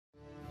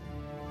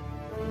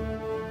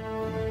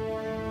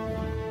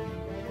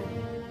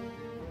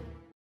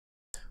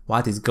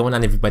What is going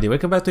on, everybody?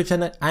 Welcome back to the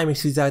channel. I'm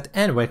xWizard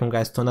and welcome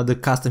guys to another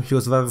custom Hero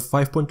Survivor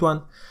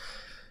 5.1.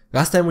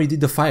 Last time we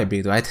did the fire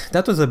build, right?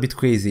 That was a bit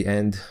crazy,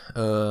 and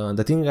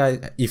the thing,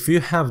 if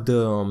you have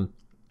the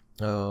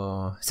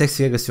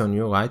sexy legacy on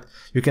you, right,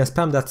 you can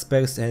spam that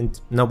spells and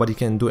nobody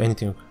can do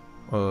anything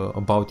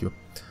about you.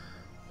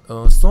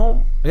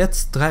 So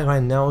let's try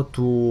right now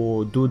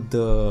to do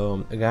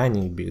the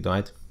grinding build,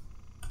 right?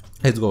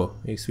 Let's go.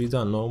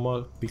 xWizard,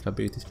 normal, pick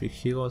abilities, pick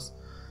heroes,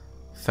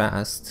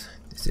 fast,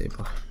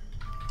 disable.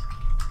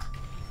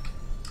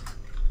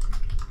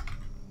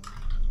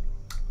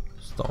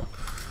 Stop.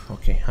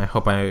 Okay, I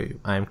hope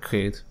I'm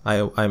cleared.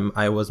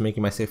 I was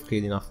making myself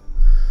clear enough.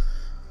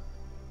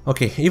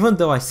 Okay, even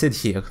though I said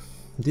here,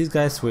 these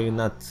guys will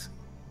not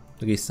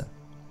listen.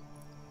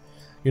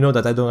 You know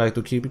that I don't like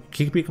to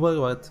kill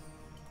people, but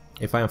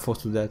if I am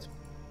forced to that.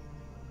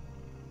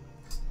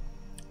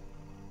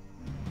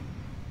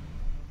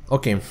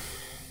 Okay. Our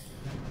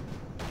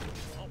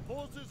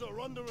forces are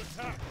under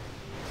attack.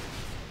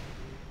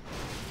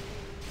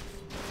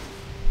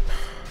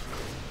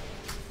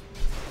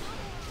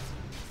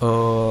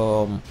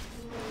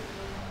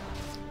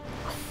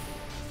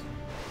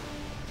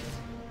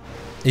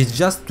 It's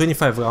just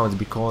 25 rounds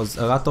because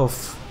a lot of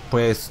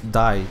players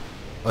die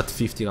at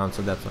 50 rounds,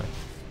 so that's why.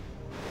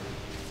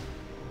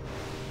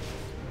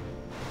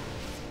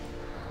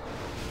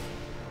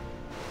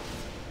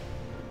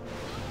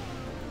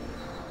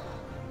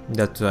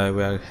 That's why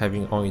we are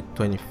having only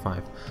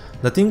 25.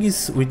 The thing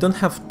is, we don't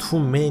have too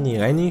many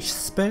lightning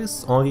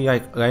spells, only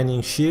like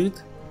lightning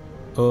shield,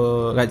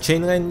 like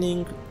chain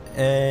lightning,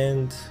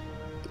 and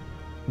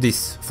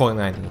this for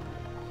lightning.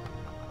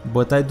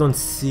 But I don't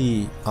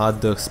see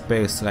other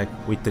spells like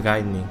with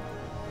lightning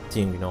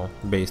thing, you know,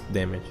 based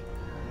damage.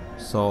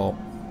 So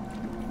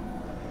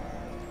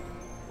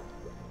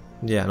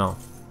yeah, no.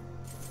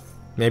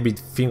 Maybe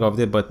think of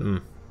that, but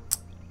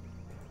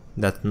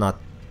that's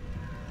not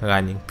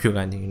lightning, pure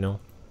lightning, you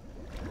know.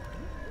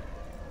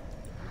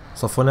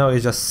 So for now, I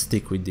just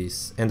stick with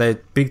this, and I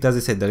picked, as I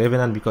said, the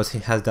Revenant because he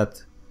has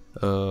that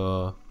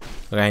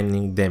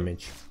lightning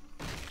damage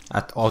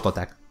at auto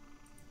attack.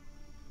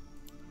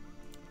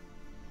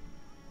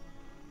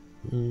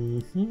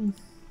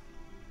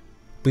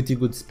 Pretty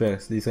good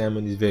spells. This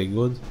Diamond is very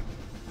good.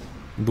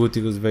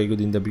 Booty was very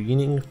good in the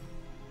beginning.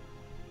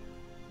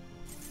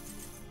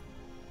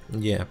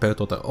 Yeah, per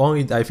total.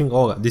 Only I think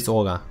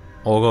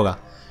Aurora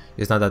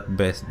is not that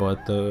best,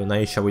 but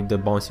Naisha with the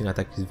bouncing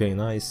attack is very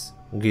nice.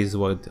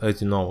 xWizard,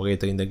 as you know,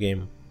 later in the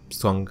game,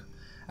 strong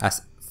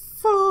as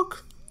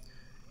fuck.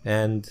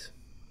 And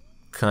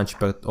Crunch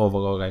per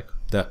overall, like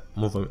the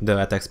movement,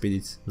 the attack speed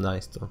is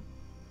nice too.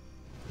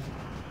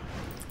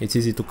 It's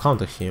easy to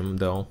counter him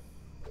though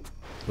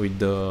with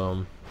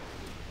the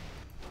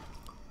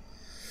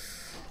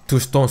two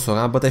Stone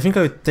Sora, but I think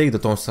I will take the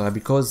Stone Sora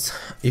because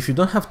if you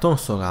don't have Stone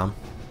Sora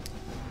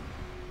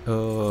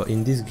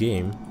in this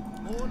game,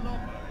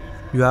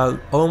 you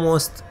are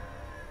almost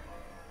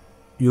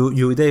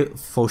you're there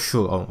for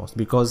sure, almost,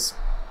 because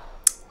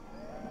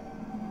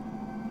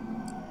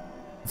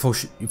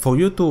for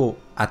you to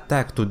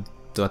attack to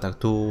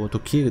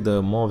kill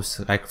the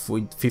mobs like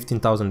with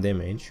 15,000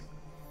 damage,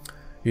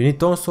 you need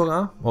Stone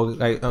Sora or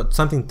like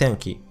something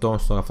tanky, Stone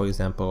Sora for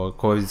example, or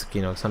Corvus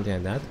Skin or something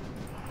like that,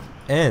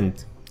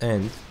 and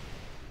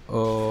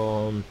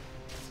or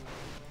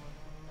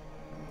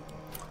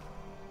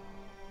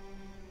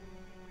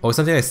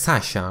something like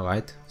Sasha,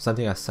 right?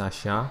 Something like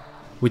Sasha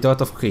with a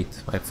lot of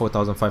crit, like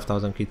 4,000,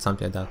 5,000 crit,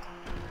 something like that.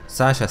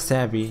 Sasha,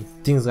 Savvy,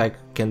 things like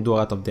can do a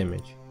lot of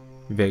damage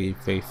very,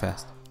 very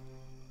fast.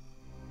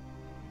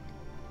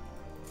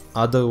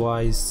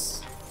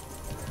 Otherwise,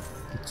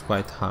 it's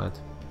quite hard.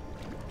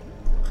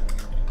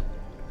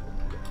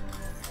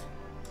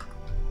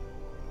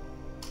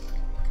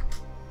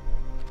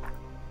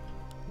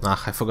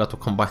 Ah, I forgot to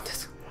combine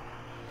it.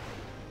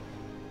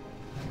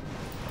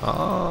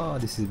 Oh,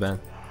 this is bad.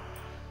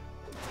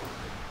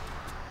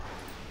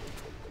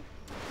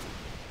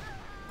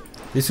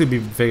 This will be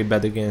very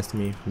bad against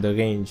me. The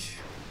range.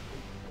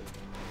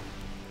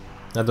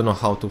 I don't know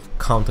how to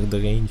counter the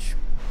range.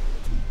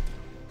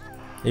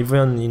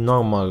 Even in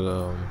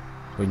normal,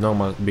 with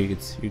normal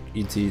builds,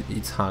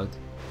 it's hard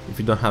if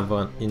you don't have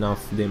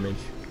enough damage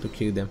to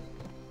kill them.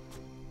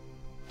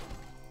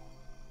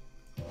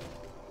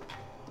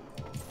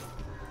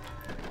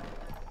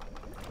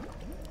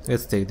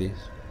 Let's take this.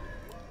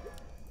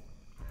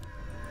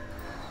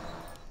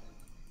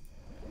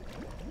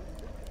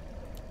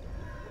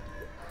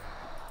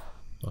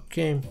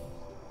 Okay.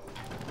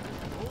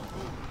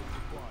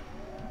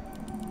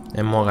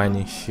 And more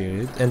lightning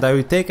shield. And I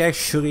will take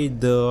actually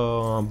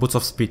the boots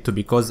of speed too,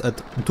 because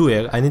at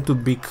duel I need to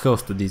be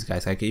close to these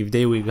guys. Like if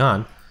they will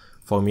run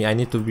for me, I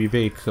need to be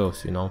very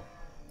close, you know,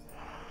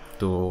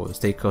 to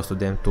stay close to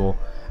them, to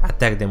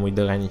attack them with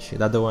the lightning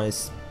shield.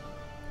 Otherwise,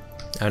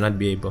 I will not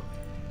be able.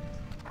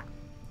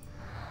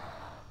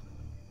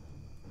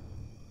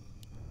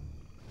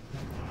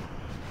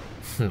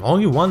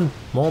 Only one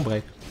more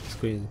break. It's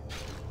crazy.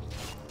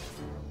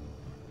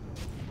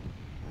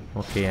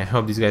 Okay, I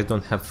hope these guys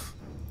don't have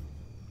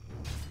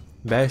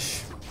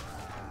Bash.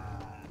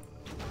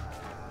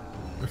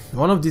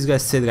 One of these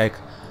guys said like,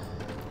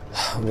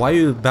 why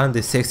you ban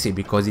the sexy?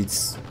 Because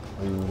it's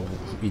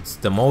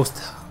the most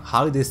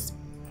hardest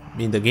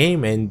in the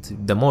game and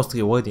the most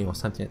rewarding or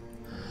something.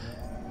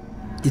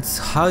 It's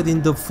hard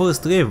in the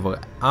first level.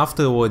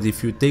 Afterwards,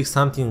 if you take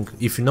something,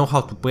 if you know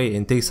how to play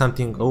and take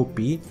something OP,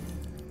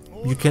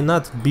 you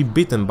cannot be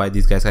beaten by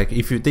these guys. Like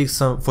if you take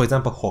some, for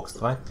example, Hawks,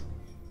 right?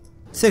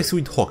 Sex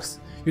with Hawks.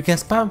 You can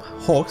spam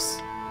Hawks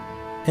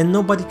and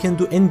nobody can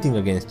do anything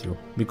against you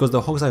because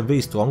the Hawks are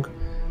very strong.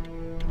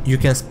 You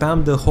can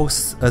spam the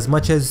Hawks as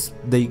much as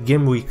the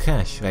game will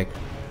crash. Like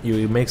you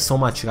will make so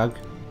much lag,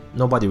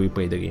 nobody will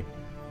play the game.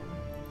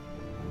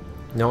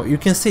 Now you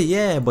can say,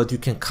 yeah, but you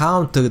can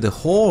counter the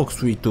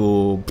Hawks with,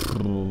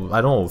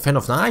 I don't know, Fan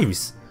of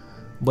Knives.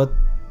 But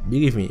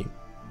believe me,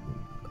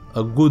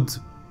 a good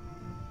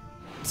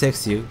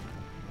Sexy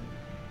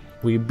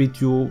will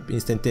beat you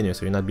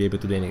instantaneously. You'll not be able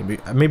to do anything.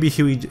 Maybe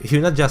he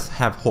will not just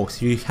have Hawks.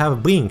 He will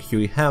have Blink. He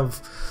will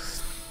have,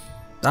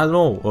 I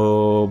don't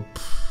know,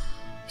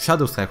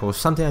 Shadow Strike or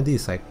something like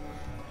this. Like,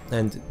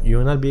 and you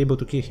will not be able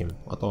to kill him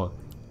at all.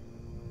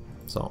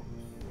 So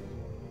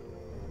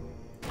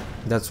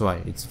that's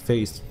why it's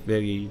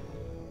very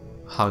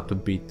hard to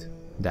beat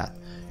that.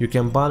 You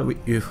can ban,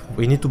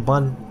 we need to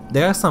ban,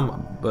 there are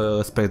some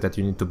spells that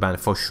you need to ban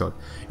for sure.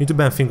 You need to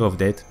ban Finger of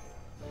Death,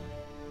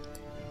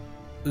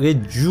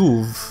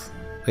 Rejuve,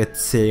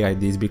 let's say like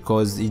this,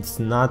 because it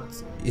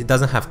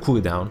doesn't have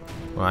cooldown,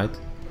 right?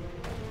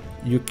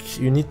 You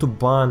need to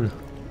ban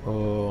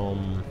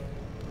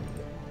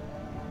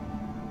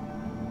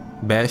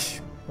Bash,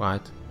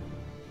 right?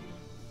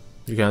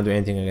 You cannot do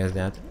anything against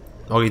that.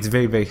 Or it's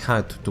very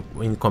hard to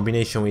in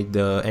combination with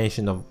the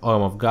Ancient of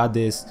Arm of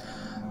Goddess,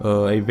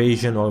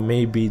 Evasion, or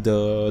maybe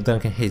the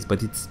Drunken Haze,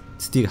 but it's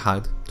still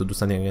hard to do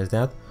something against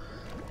that.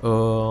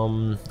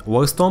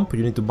 War Stomp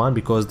you need to ban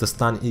because the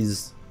stun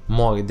is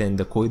more than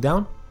the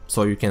cooldown,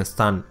 so you can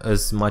stun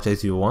as much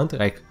as you want,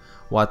 like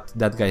what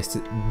that guy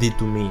did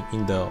to me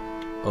in the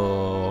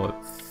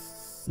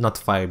not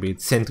Fire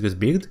build, Sentinel's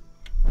build,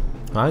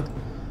 right?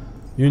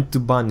 You need to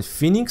ban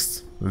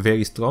Phoenix,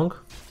 very strong.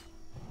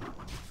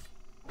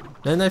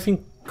 And I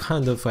think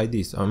kind of like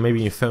this, or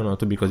maybe Inferno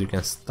too, because you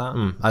can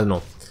stun, I don't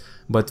know.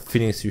 But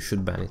Phoenix, you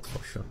should ban it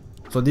for sure.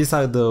 So these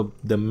are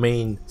the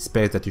main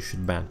spells that you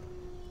should ban.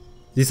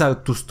 These are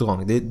too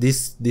strong.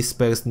 These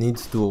spells need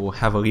to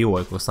have a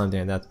rework or something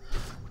like that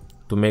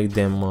to make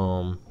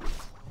them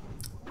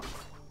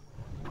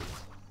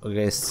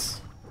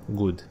less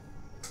good.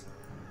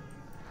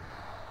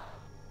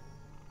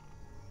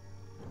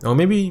 Or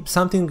maybe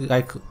something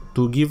like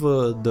to give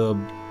the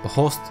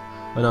host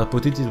an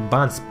opportunity to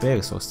ban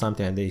spells or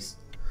something like this.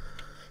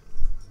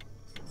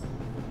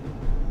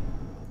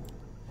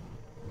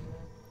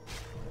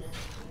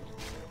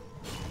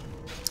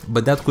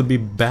 But that could be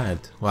bad,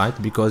 right?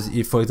 Because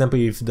if, for example,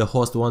 if the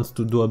host wants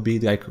to do a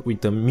build like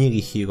with a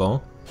melee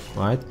hero,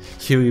 right?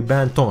 He will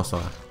ban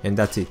Tonsora and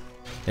that's it.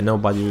 And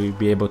nobody will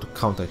be able to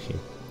counter him.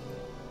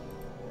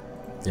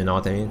 You know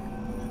what I mean?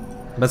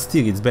 But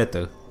still, it's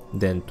better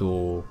than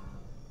to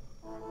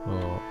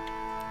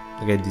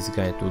get this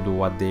guy to do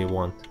what they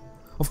want.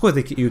 Of course,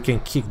 you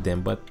can kick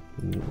them, but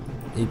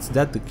it's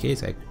that the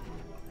case. Like,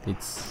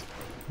 it's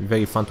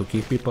very fun to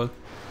kick people.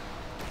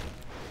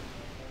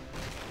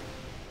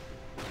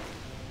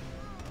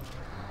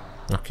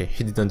 Okay,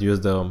 he didn't use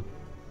the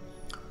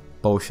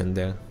potion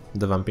there,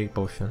 the vampire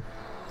potion.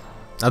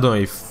 I don't know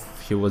if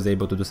he was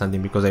able to do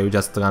something because I would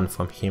just run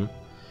from him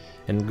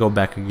and go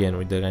back again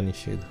with the running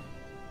shield.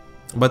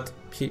 But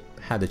he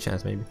had a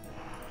chance maybe.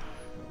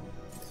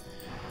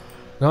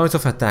 Knowledge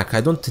of attack,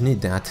 I don't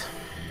need that.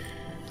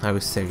 I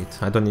will sell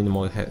it. I don't need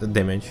more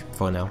damage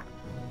for now.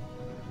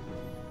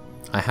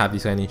 I have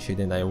this running shield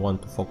and I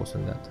want to focus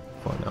on that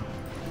for now.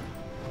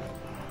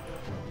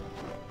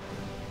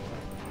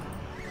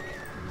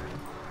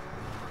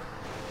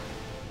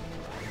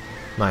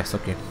 Nice,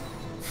 okay.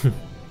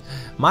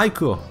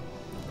 Michael!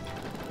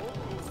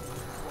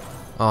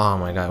 Oh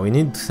my god, we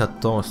need a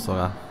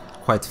Tonsora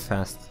quite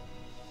fast.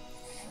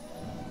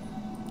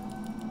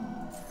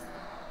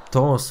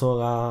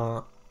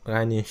 Tonsora,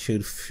 Running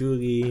Shield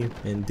Fury,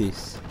 and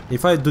this.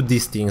 If I do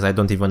these things, I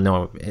don't even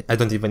know. I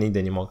don't even need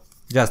anymore.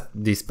 Just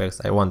these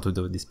spells. I want to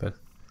do these spells.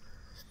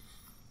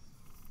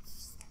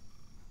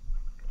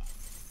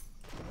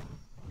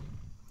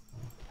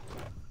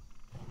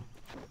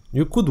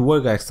 You could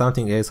work like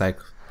something else, like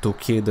to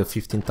kill the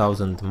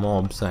 15,000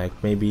 mobs, like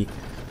maybe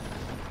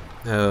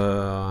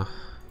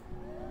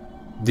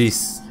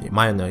this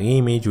minor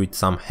image with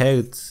some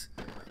health,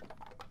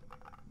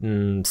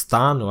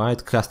 stun,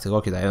 right? Cluster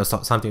rocket, I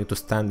also something to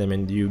stun them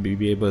and you'll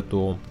be able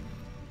to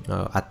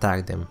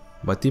attack them.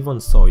 But even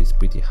so, it's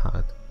pretty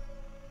hard.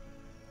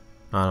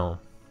 I don't know.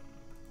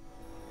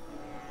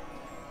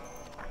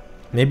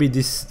 Maybe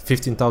this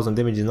 15,000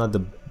 damage is not the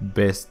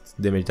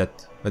best damage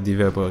that a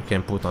developer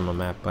can put on a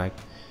map. Like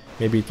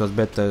maybe it was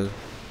better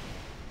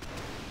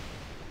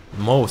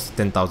most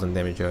 10,000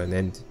 damage,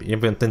 and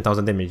even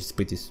 10,000 damage is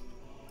pretty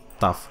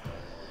tough.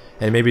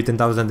 And maybe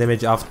 10,000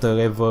 damage after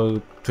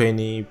level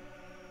 20,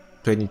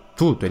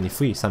 22,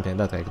 23, something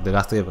like that, like the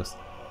last levels.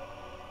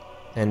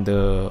 And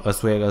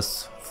as well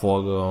as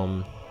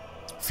for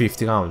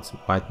 50 rounds,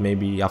 but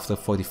maybe after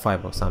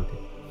 45 or something.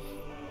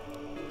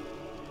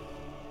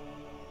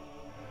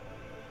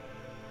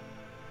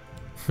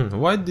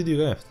 Why did you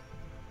left?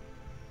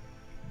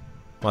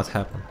 What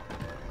happened?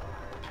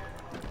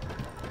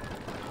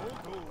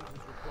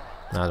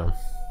 I don't.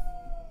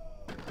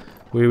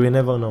 We will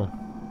never know.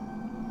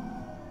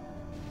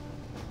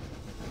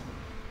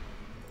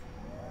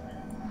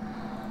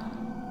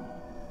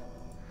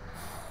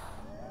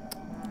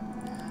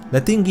 The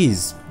thing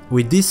is,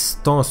 with this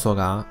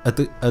Tonsora, at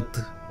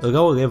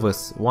lower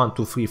levels 1,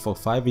 2, 3, 4,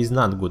 5 is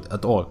not good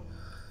at all.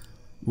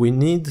 We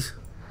need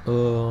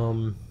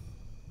 20,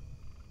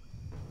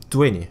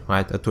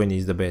 right? A 20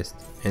 is the best,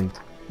 and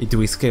it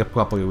will scale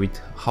properly with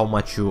how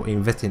much you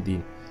invested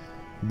in.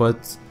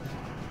 But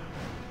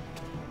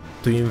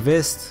to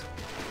invest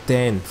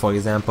 10, for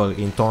example,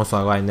 in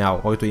Tonsora right now,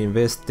 or to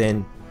invest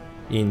 10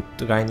 in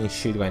Lightning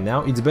Shield right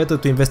now, it's better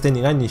to invest 10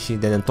 in Lightning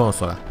Shield than in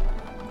Tonsora.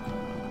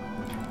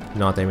 You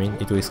know what I mean?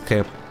 It will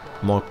scale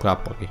more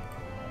properly.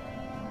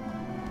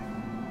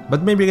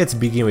 But maybe let's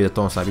begin with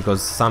the Tonsora,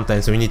 because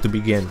sometimes we need to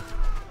begin.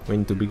 We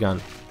need to begin,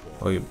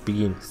 or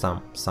begin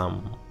some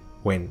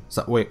when.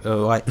 So, wait,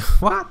 like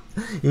what?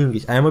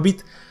 English. I am a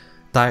bit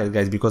tired,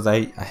 guys, because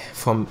I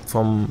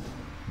from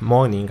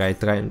morning I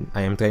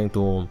am trying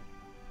to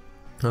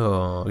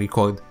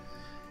record,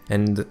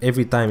 and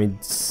every time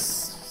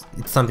it's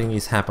something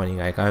is happening.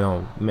 Like I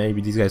don't know,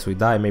 maybe these guys will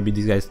die, maybe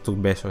these guys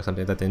took bash or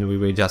something like that, and we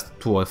were just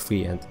 2 or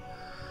 3, and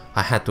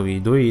I had to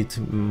redo it.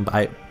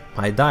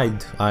 I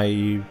died.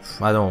 I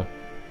don't know.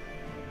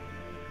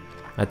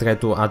 I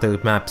tried to other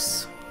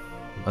maps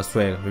as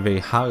well, very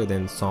hard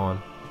and so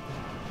on.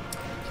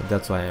 So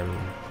that's why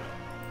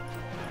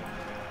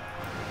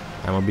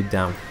I'm a bit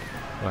down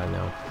right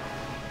now.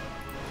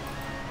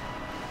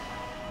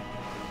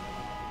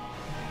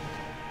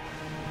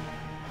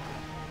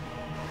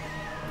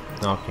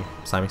 Okay,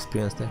 some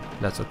experience there.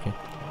 That's okay.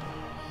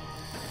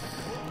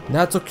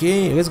 That's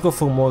okay. Let's go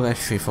for more.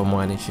 Actually, for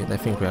more energy. I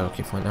think we are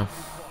okay for now.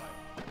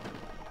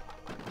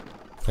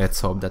 Let's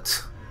hope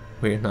that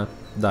we'll not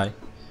die.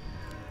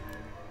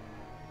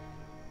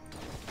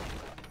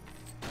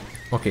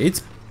 Okay,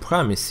 it's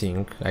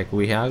promising. Like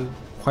we have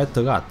quite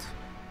a lot.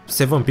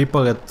 7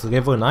 people at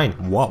level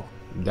 9. Wow,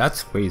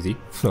 that's crazy,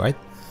 right?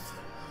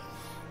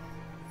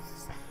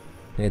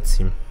 Let's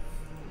see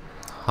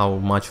how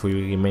much we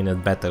remain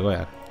at Battle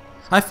Royale.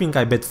 I think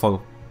I bet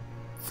for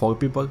 4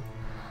 people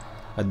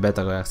at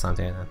Battle Royale,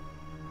 something like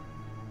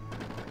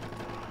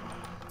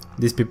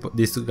that.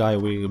 This guy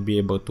will be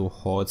able to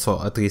hold, so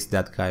at least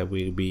that guy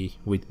will be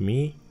with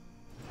me.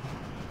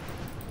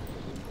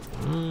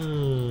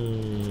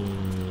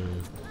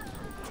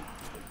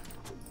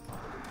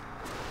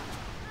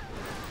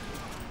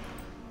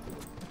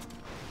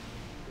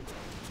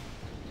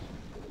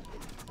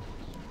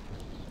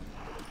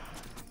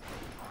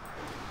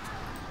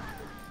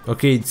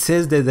 Okay, it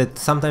says that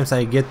sometimes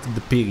I get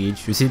the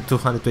pillage, you see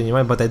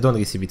 221, but I don't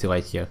receive it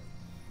right here.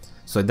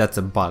 So that's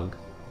a bug.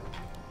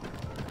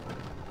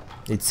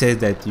 It says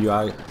that you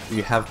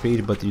have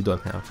pillage, but you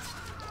don't have.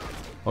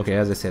 Okay,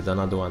 as I said,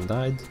 another one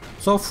died.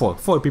 So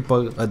 4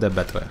 people at the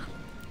battle.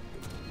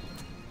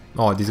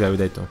 Oh, this guy will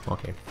die too.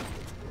 Okay.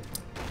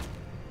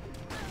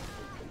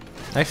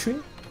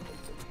 Actually,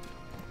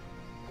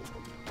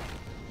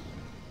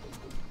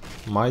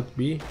 might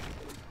be.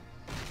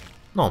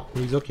 No,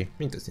 he's okay.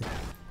 Interesting.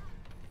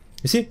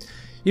 You see,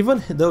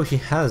 even though he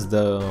has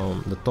the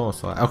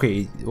Tonsora,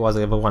 okay, it was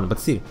level 1, but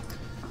still,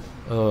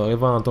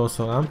 level 1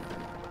 Tonsora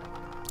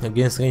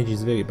against range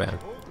is very bad.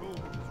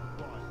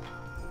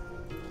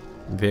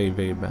 Very,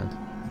 very bad.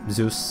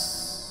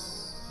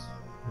 Zeus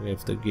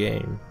left the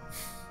game.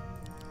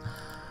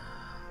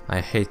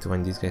 I hate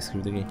when these guys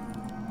leave the game.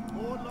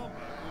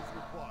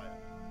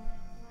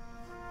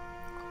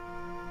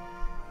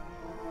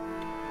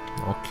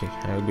 Okay,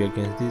 I will be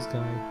against this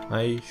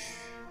guy.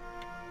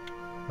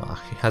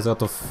 He has a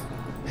lot of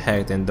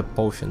health, and the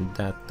potion,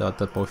 that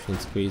potion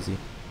is crazy.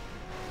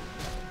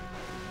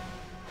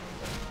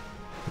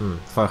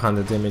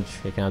 400 damage,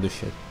 I cannot do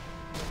shit.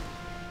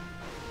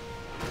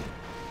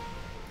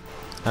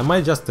 I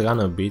might just run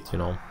a bit, you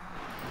know.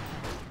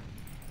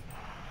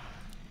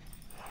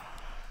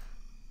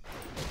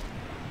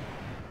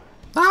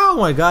 Oh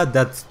my god,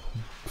 that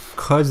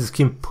causes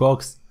skin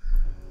procs.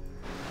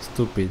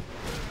 Stupid.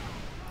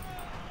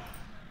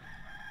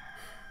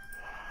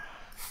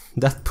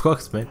 That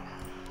procs, man.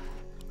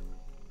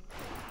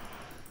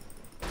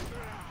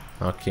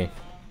 Okay.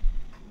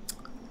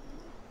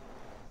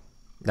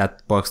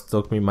 That box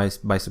took me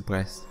by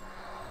surprise.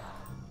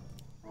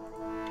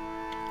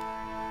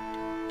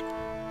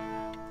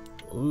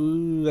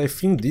 I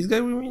think this guy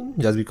will win,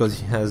 just because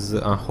he has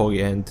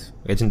Unholy and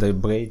Legendary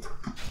Blade,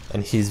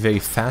 and he's very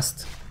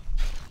fast.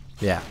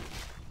 Yeah.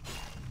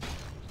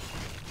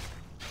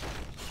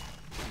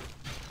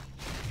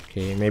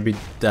 Okay, maybe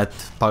that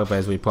Power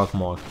Blast will proc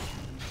more.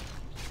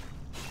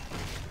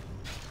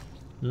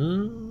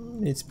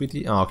 It's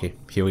pretty... Oh, okay,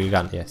 here we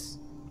gun, yes.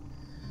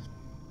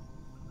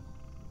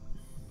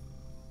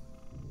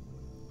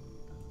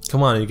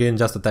 Come on, you can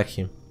just attack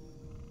him.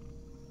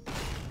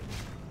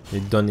 You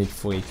don't need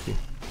 4 HP.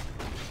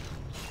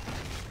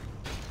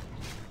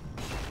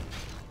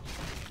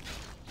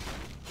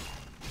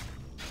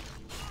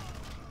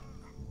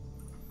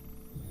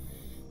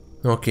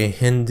 Okay,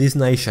 and this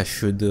Naisha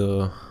should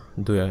do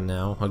her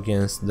now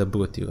against the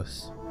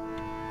Brutilus.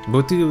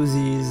 Brutilus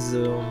is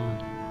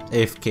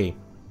AFK.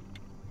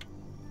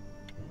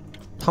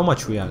 How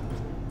much we are?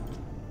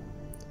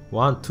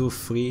 1, 2,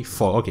 3,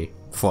 4. Okay,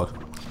 4.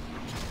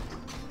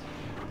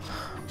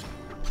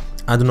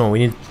 I don't know.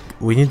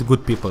 We need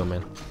good people,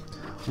 man.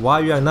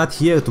 Why we are not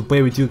here to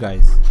play with you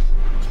guys?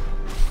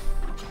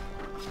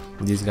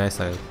 These guys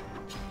are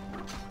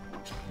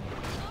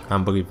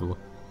unbelievable.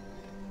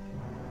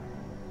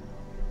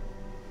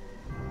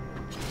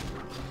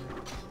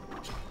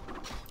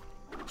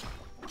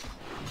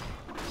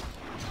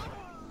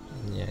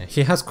 Yeah,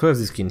 he has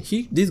crazy skin.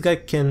 This guy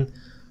can.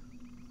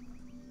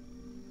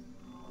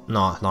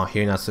 No,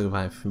 he will not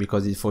survive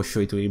because for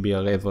sure it will be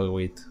a level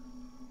with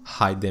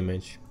high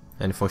damage,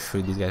 and for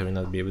sure this guy will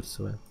not be able to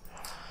survive.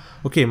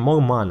 Okay,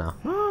 more mana.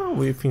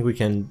 We think we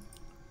can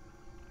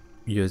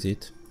use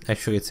it.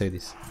 Actually, let's say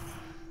this.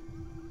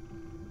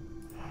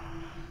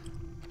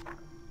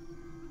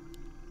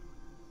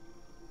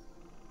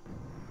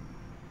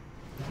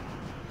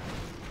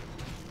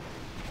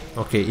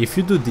 Okay, if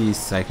you do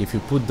this, like if you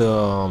put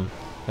the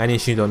lightning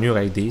shield on you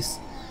like this,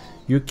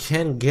 you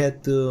can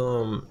get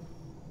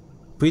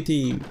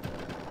pretty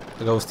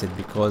roasted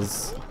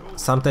because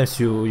sometimes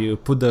you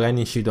put the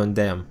lightning shield on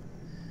them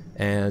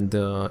and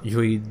you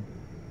will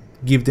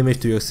give damage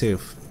to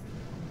yourself.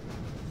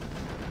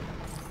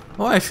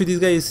 Oh, actually this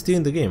guy is still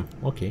in the game.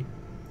 Okay,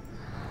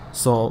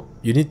 so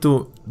you need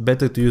to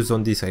better to use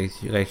on this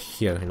right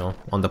here, you know,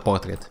 on the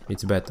portrait.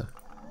 It's better.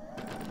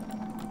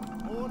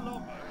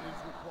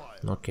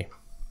 Okay.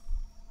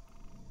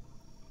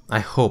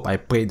 I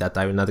pray that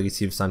I will not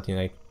receive something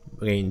like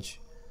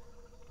range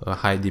or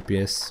high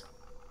DPS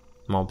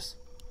mobs.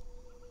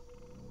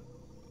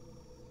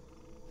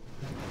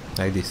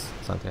 Like this,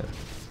 something like that.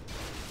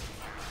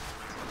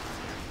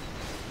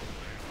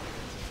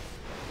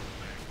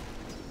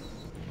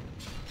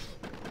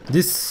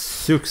 This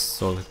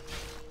Sux or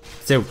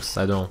Zeus,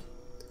 I don't know,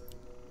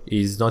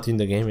 is not in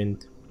the game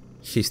and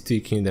he's still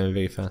killing them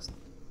very fast.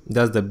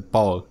 That's the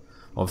power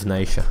of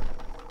Naisha.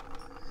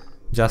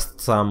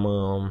 Just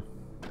some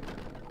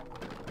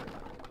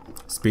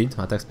speed,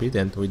 attack speed,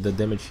 and with the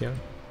damage here,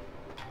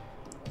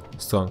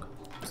 strong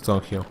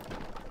hero.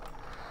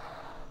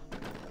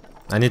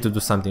 I need to do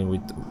something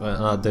with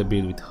another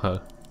build with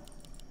her.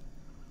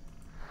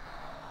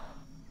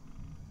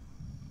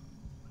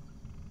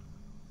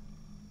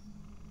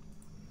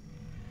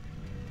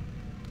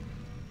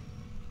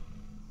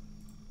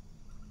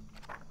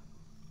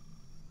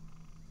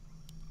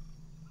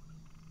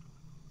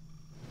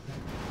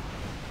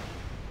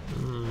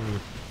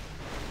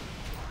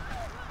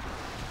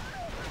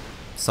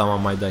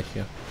 Someone might die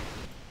here.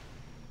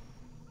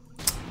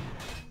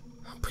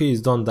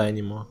 Please don't die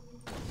anymore.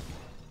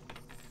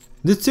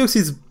 This Zeus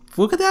is...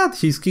 Look at that!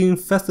 He's killing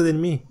faster than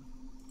me.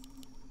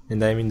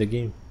 And I'm in the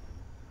game.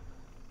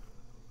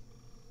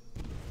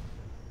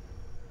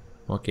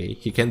 Okay,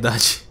 he can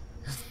dodge.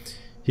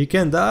 He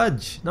can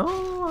dodge!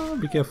 No,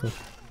 be careful.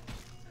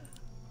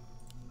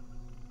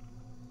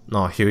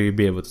 No, he will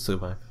be able to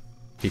survive.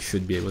 He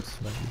should be able to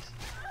survive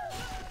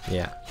this.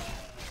 Yeah.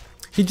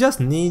 He just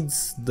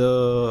needs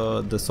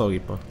the Soul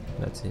Reaper,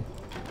 that's it.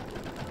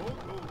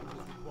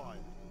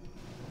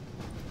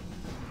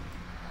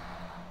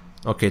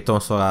 Okay,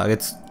 Tonsora,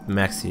 let's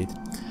max it.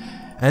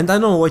 And I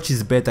don't know which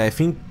is better, I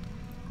think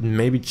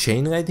maybe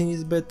Chain Lightning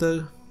is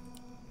better?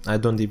 I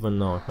don't even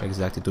know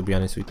exactly, to be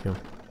honest with you.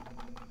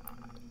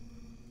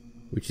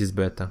 Which is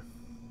better?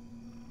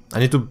 I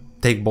need to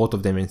take both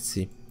of them and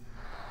see.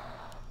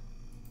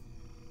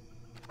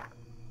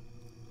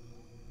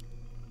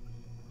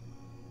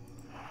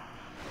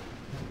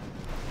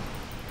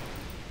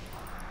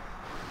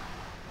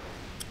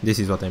 This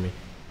is what I mean.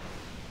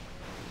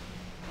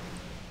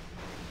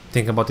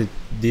 Think about it,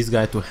 this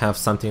guy to have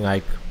something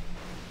like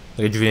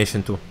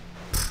Rejuvenation 2.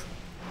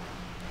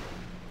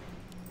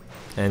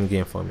 End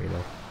game for me, you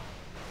know.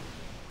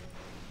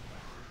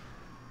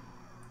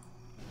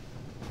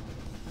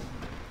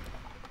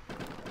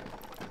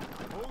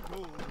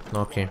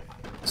 Okay,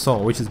 so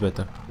which is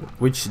better?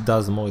 Which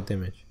does more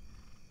damage?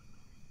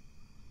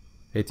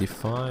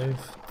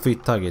 85, 3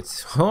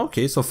 targets.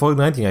 Okay, so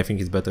 419 I think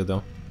is better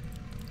though.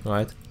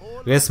 Right?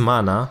 Less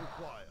mana,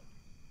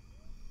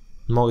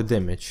 more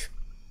damage.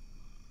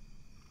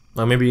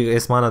 Or maybe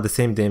less mana, the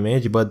same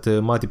damage, but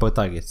multiple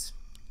targets.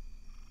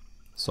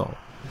 So,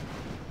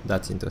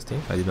 that's interesting.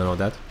 I didn't know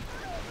that.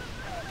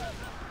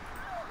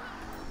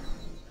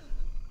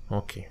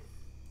 Okay.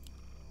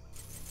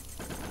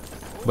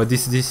 But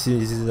this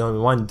is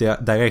on one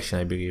direction,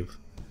 I believe.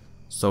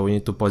 So we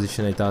need to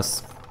position it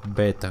as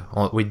better.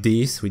 With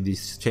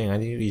this chain,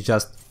 it's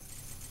just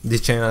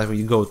this channel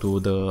will go to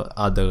the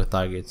other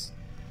targets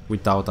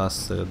without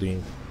us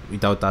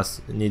without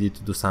us needing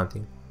to do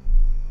something.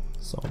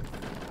 So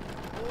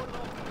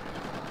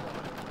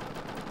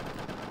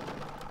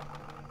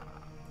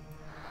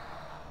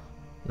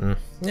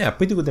yeah,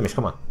 pretty good damage.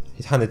 Come on,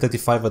 hit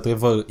 135 at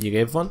level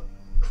 11.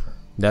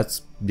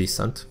 That's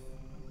decent.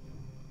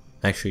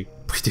 Actually,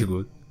 pretty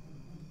good.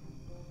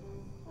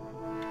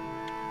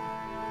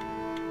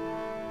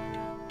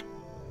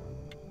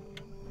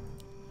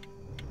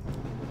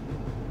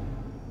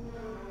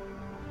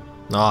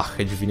 Ah,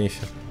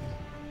 rejuvenation.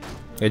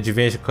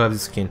 Rejuvenation curved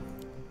skin.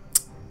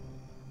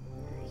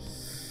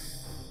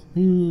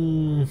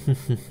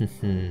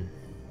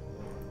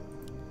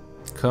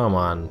 Come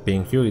on,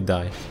 Pink, you will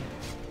die.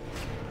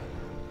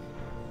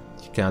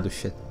 You cannot do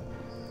shit.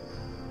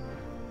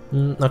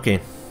 Okay.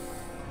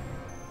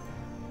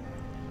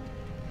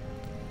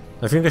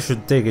 I think I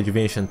should take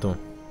rejuvenation too,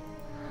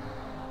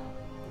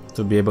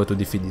 to be able to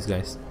defeat these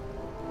guys.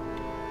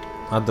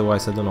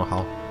 Otherwise, I don't know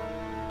how.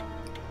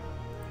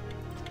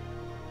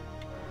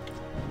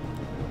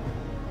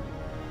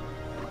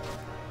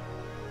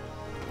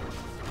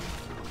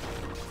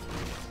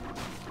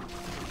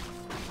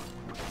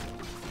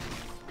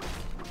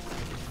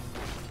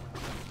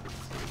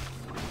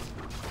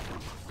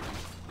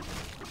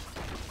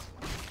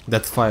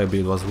 That fire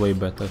build was way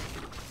better.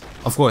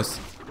 Of course,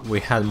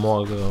 we had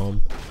more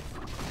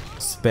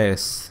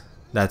spares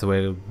that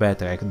were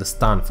better, like the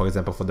stun, for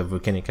example, for the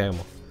volcanic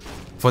armor.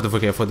 For the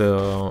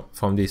volcano.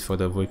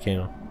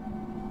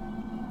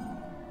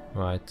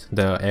 Right,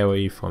 the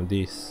AoE from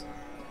this.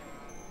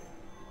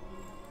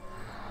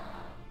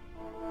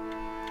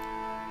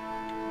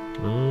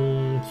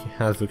 He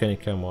has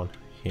volcanic armor on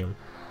him.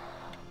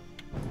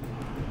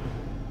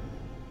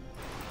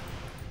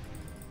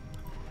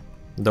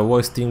 The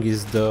worst thing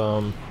is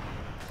the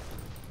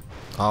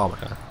oh my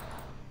god.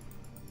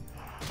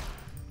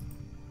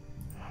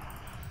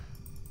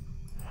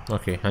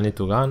 Okay, I need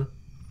to run,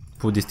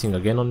 put this thing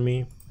again on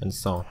me, and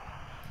so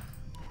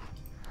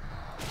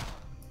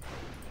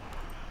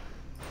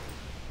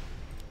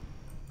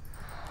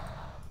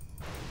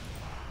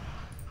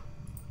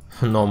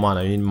on. No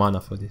mana, you need mana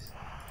for this.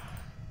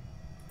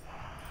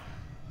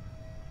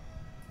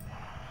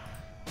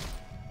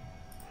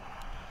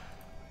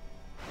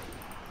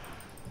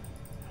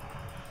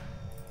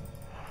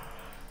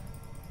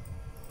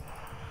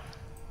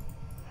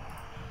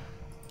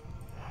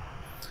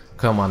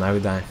 Come on, I will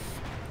die.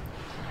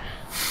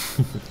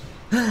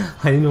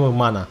 I need more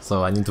mana,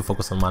 so I need to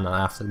focus on mana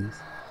after this.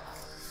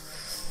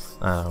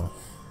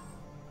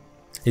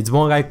 It's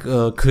more like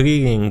a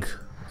clearing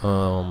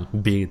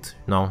build,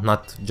 no,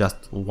 not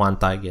just one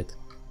target.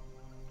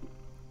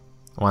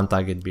 One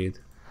target build.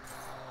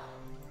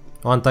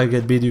 One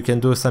target build, you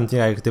can do something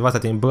like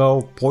devastating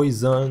blow,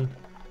 poison.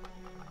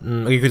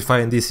 Liquid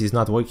fire in this is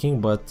not working,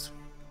 but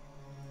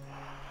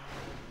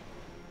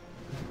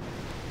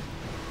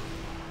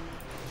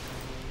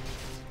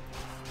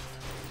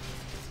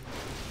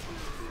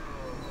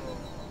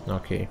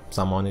okay,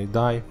 someone will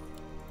die.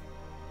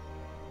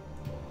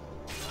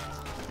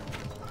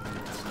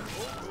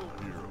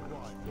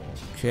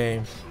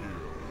 Okay.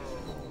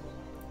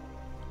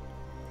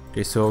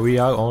 Okay, so we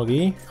are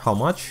only how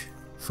much?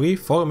 3,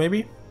 4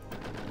 maybe?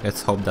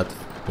 Let's hope that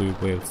we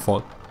will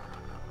fall.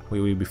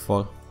 We will be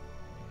 4.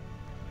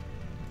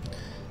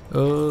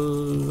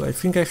 I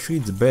think actually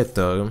it's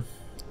better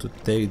to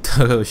take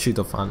the Sheet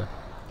of Honor,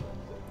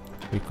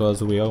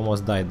 because we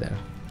almost died there.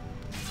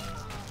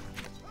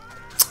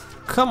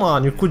 Come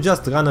on, you could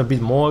just run a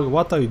bit more.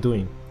 What are you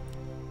doing?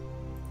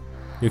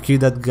 You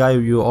killed that guy,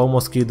 you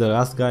almost killed the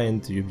last guy,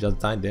 and you just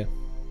died there.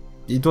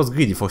 It was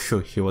greedy for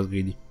sure, he was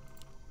greedy.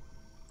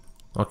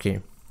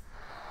 Okay.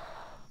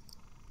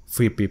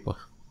 3 people.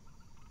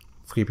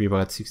 3 people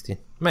at 16.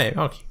 Meh,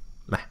 okay.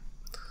 Meh.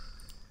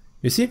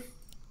 You see?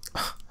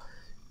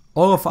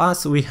 All of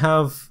us, we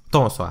have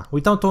Tonsora.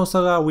 Without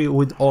Tonsora, we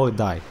would all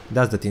die.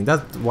 That's the thing.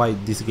 That's why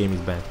this game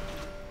is banned.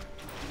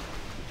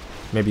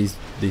 Maybe it's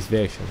this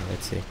version,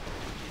 let's say.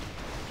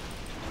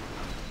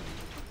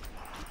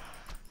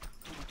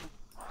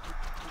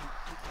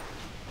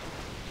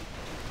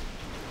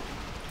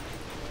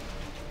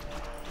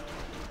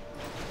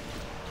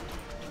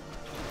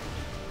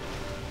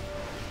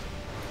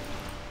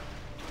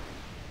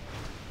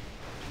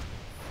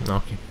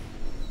 Okay.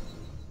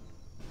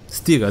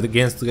 Still,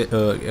 against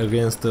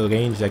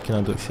range, I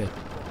cannot do shit.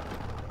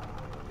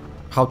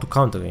 How to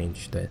counter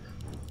range that?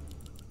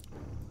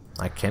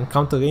 I can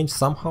counter range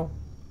somehow?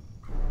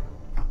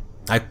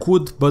 I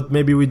could, but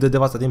maybe with the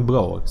devastating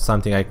blow or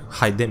something like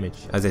high damage,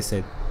 as I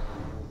said.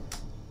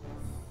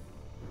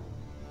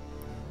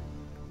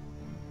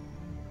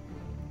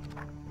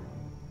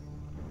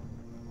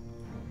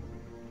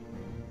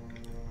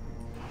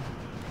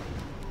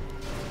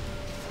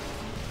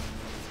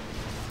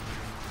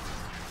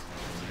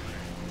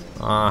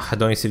 I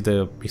don't receive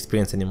the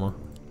experience anymore.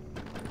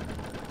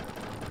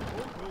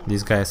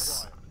 These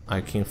guys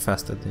are killing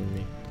faster than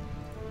me.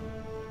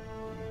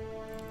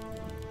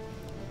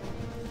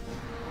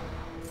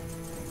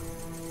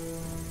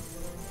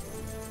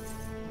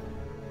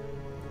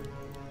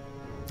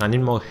 I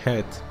need more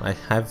health. I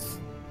have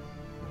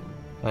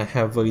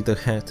a little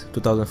health.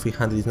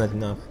 2300 is not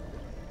enough.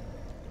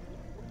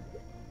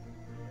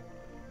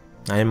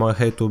 I need more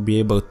health to be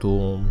able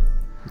to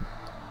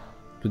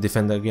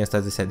defend against,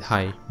 as I said,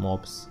 high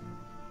mobs.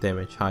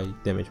 High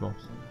damage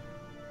mobs.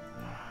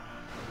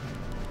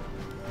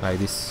 Like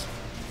this.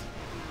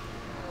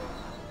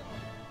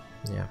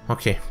 Yeah,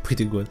 okay,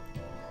 pretty good.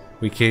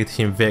 We killed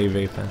him very,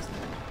 very fast.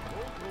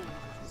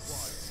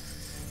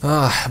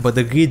 Ah, but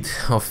the greed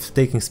of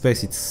taking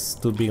space, it's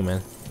too big,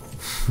 man.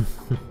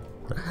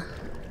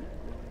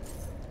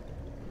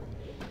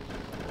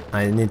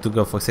 I need to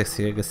go for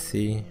Sexy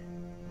Legacy.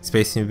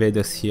 Space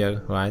Invaders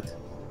here, right?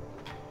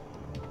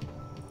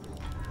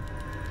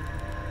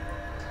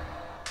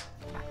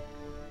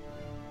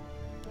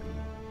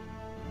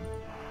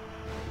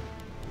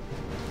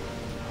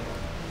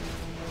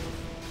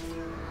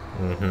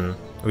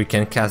 We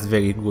can cast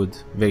very good,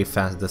 very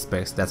fast the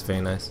spells, that's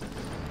very nice.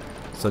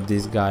 So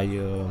this guy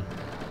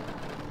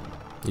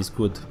is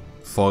good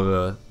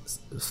for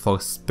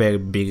spare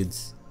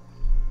builds.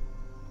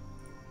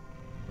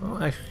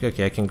 Oh,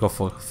 okay, I can go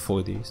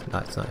for these,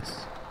 that's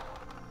nice.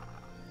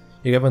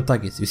 11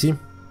 targets, you see?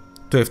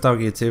 12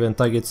 targets, 11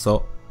 targets,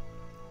 so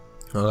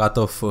a lot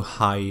of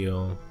high...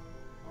 a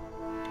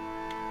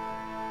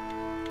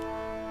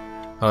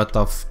lot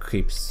of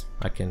creeps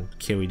I can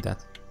kill with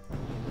that.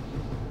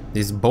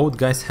 These both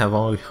guys have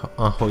only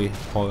Unholy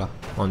Aura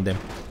on them.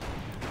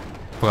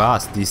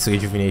 Plus this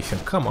rejuvenation.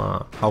 Come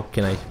on, how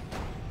can I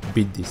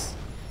beat this?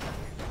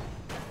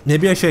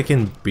 Maybe actually I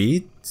can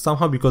beat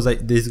somehow because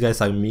these guys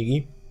are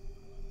melee.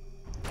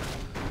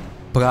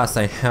 Plus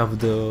I have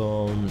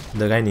the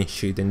lightning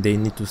shield and they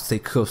need to stay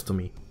close to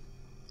me.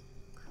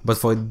 But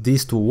for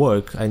this to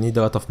work I need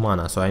a lot of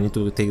mana, so I need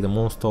to take the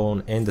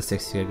Moonstone and the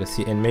Sexy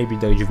Legacy and maybe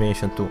the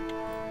rejuvenation too.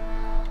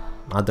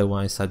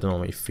 Otherwise I don't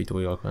know if it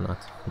will work or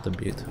not, the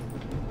build.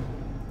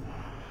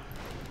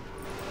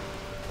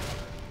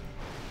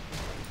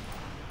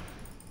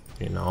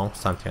 You know,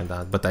 something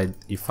like that. But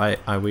if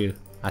I will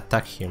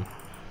attack him,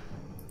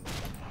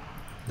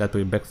 that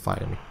will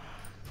backfire me.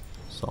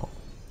 So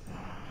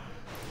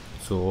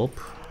soup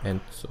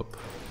and soup.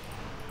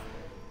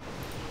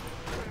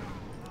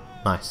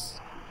 Nice.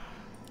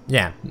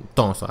 Yeah,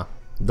 Tonsor.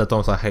 The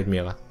Tonsor helped me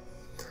a lot.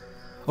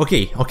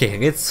 Okay,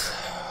 let's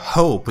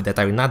hope that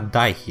I will not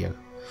die here.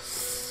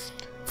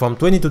 From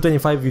 20 to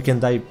 25 you can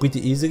die pretty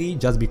easily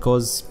just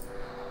because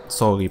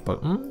Soul Reaper.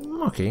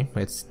 Okay,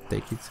 let's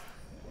take it.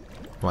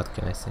 What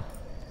can I say?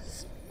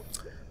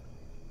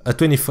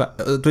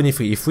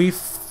 23. If we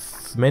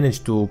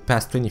manage to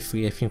pass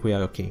 23, I think we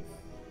are okay.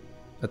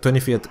 At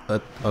 23, at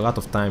a lot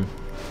of time,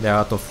 there are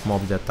a lot of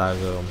mobs that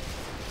are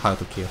hard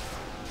to kill.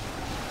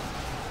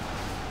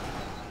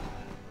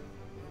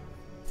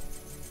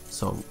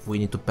 So we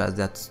need to pass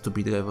that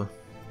stupid level.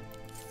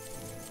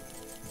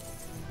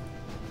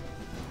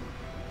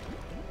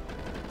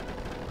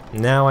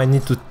 Now I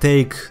need to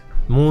take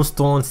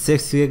Moonstone,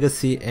 Sexy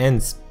Legacy,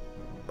 and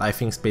I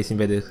think Space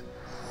Invader,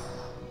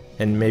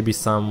 and maybe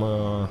some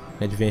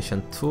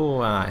rejuvenation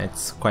too.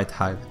 It's quite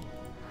hard.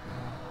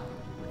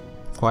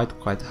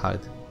 Quite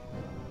hard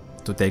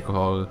to take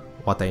all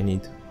what I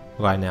need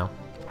right now.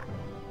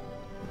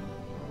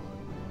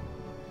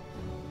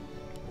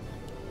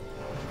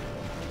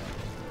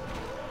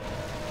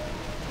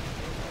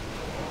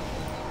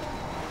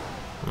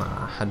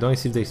 I don't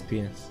receive the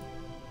experience.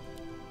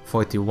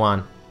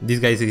 41. These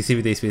guys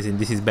receive the experience, and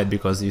this is bad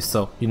because you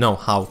know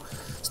how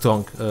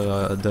strong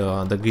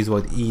the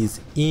xWizard is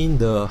in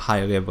the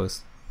higher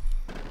levels.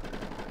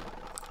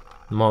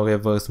 More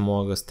levels,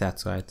 more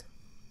stats, right?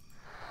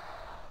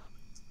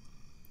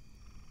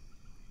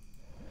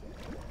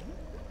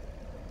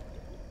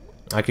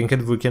 I can get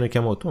Volcanic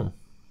Ammo too.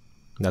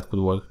 That could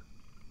work,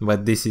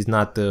 but this is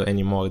not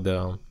anymore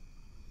the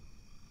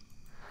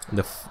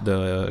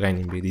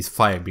raining build. It's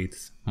fire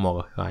builds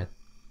more, right?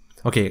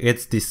 Okay,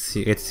 let's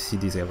see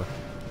this level.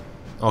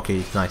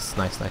 Okay, nice.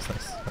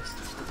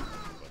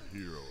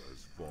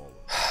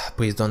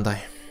 Please don't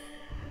die.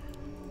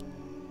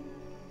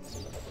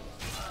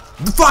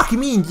 The fuck you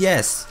mean?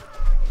 Yes.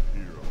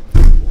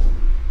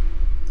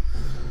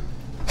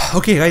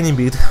 Okay, lightning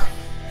build.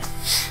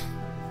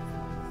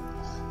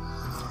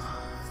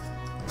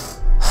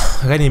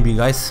 Lightning build,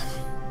 guys.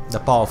 The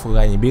powerful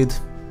lightning build.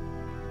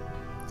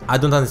 I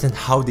don't understand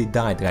how they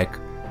died. Like,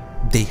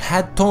 they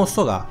had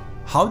Tonsora.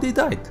 How they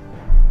died?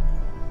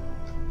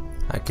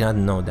 I cannot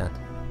know that.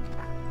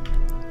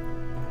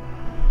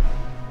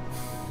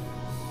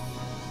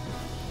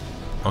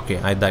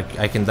 Okay,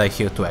 I can die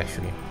here too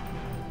actually,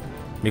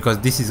 because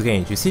this is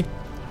range. You see,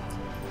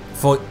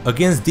 for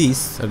against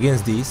this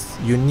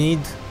you need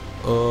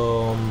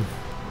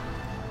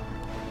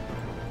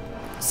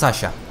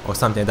Sasha or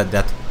something like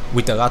that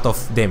with a lot of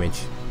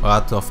damage, a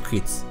lot of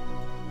crits.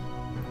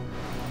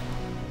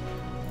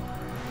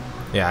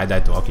 Yeah, I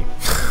died too. Okay.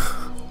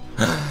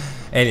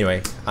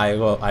 Anyway,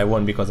 I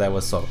won because I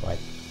was so right.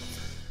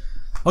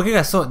 Okay,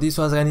 guys, so this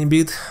was running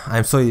build.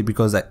 I'm sorry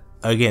because I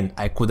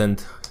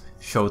couldn't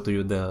show to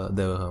you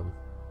the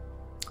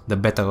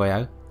battle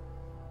royale.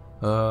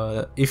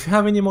 If you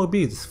have any more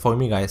builds for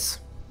me, guys,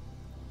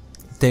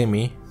 tell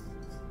me,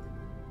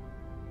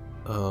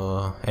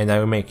 and I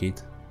will make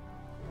it.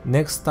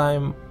 Next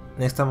time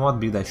what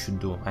build I should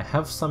do? I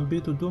have some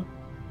build to do?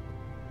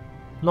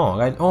 No,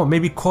 right? Oh,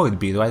 maybe cold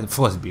build, right?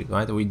 Frost build,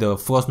 right? With the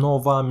Frost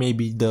Nova,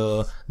 maybe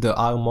the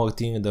armor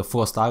thing, the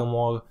Frost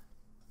armor,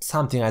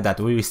 something like that.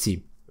 We will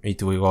see if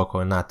it will work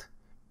or not.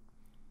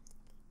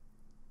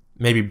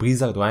 Maybe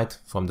Blizzard, right?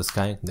 From the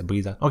sky, the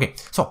Blizzard. Okay,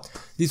 so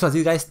this was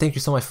it, guys. Thank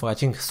you so much for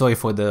watching. Sorry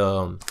for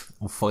the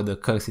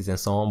curses and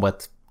so on,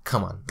 but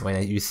come on,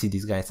 when you see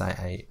these guys,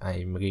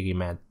 I'm really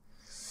mad.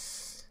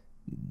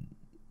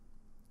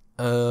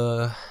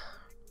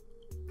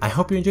 I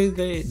hope you enjoyed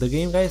the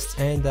game, guys,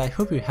 and I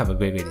hope you have a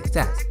great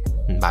day.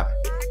 Bye bye.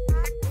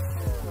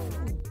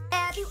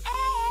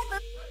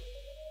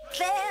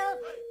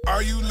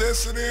 Are you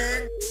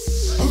listening?